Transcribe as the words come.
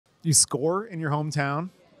You score in your hometown,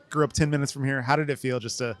 grew up 10 minutes from here. How did it feel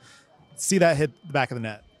just to see that hit the back of the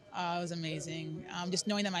net? It was amazing. Just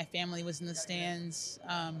knowing that my family was in the stands,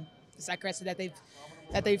 the sacrifice that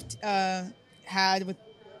they've had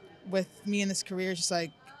with me in this career is just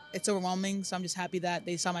like it's overwhelming. So I'm just happy that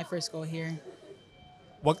they saw my first goal here.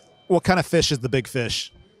 What kind of fish is the big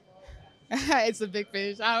fish? It's a big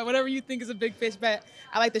fish. Whatever you think is a big fish, but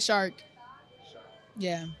I like the shark.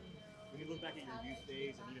 Yeah. When you look back at your youth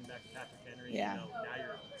days and even back to Patrick Henry, Yeah. now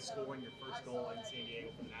you're scoring your first goal in San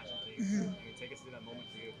Diego for the national team. I mean, take us to that moment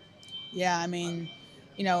for you. Yeah, I mean,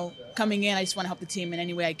 coming in, I just want to help the team in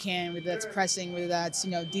any way I can, whether that's pressing, whether that's,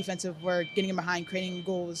 defensive work, getting in behind, creating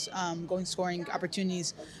goals, going scoring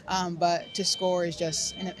opportunities. But to score is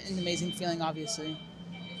just an amazing feeling, obviously.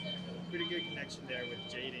 Pretty good connection there with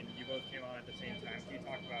Jaden. You both came on at the same time. Can you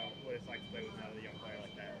talk about what it's like to play with another young player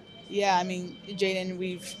like that? Yeah, I mean, Jaden,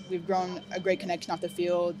 we've grown a great connection off the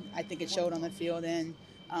field. I think it showed on the field, and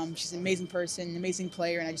she's an amazing person, an amazing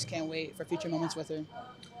player, and I just can't wait for future moments with her.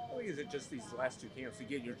 How long is it just these last two camps to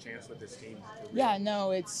get your chance with this team? Yeah,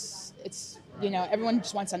 no, it's everyone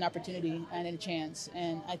just wants an opportunity and a chance,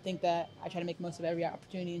 and I think that I try to make most of every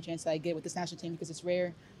opportunity and chance that I get with this national team because it's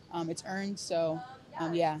rare, it's earned. So,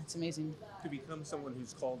 yeah, it's amazing. To become someone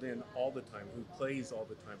who's called in all the time, who plays all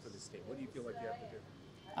the time for this team, what do you feel like you have to do?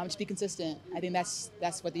 Just be consistent. I think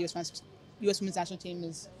that's what the U.S. Women's national team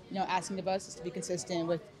is, asking of us is to be consistent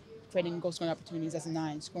with creating goal scoring opportunities as a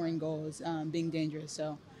 9, scoring goals, being dangerous.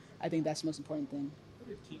 So, I think that's the most important thing. How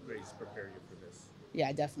did Heat Race prepare you for this?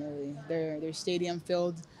 Yeah, definitely. Their stadium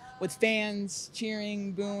filled with fans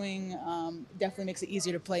cheering, booing. Definitely makes it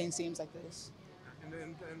easier to play in stadiums like this. And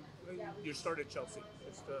then you started Chelsea.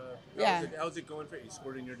 Yeah. How's it going for you? You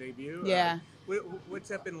scored in your debut. Yeah. What's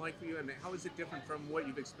that been like for you, and how is it different from what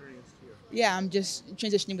you've experienced here? Yeah, I'm just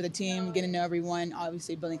transitioning with the team, getting to know everyone,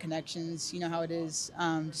 obviously building connections. You know how it is.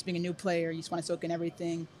 Just being a new player, you just want to soak in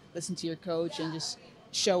everything, listen to your coach, and just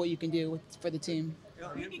show what you can do for the team.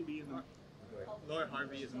 Laura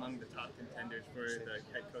Harvey is among the top contenders for the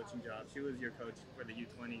head coaching job. She was your coach for the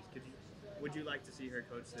U20s. Would you like to see her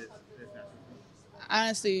coach this national team? I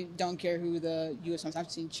honestly don't care who the U.S. national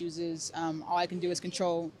team chooses. All I can do is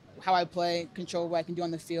control how I play, control what I can do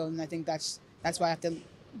on the field, and I think that's why I have to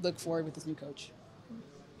look forward with this new coach.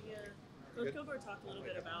 Yeah. Coach Gilbert talked a little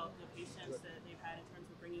bit about the patience that they've had in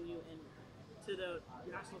terms of bringing you into the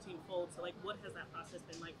national team fold. So, what has that process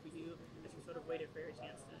been like for you as you sort of waited for your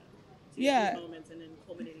chance to get these moments and then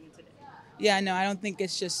culminating in today? Yeah, no, I don't think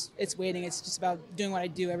it's waiting. It's just about doing what I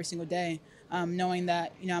do every single day, knowing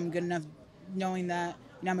that I'm good enough, knowing that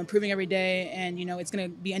I'm improving every day, and it's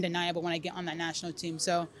going to be undeniable when I get on that national team.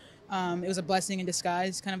 So it was a blessing in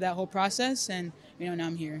disguise, kind of that whole process, and now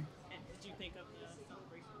I'm here. And did you think of the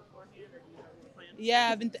celebration beforehand, or do you have a plan?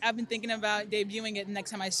 Yeah, I've been thinking about debuting it the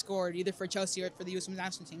next time I scored, either for Chelsea or for the U.S. Women's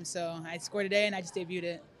national team. So I scored today, and I just debuted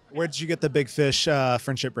it. Where did you get the big fish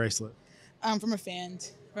friendship bracelet? From a fan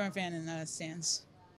in the stands.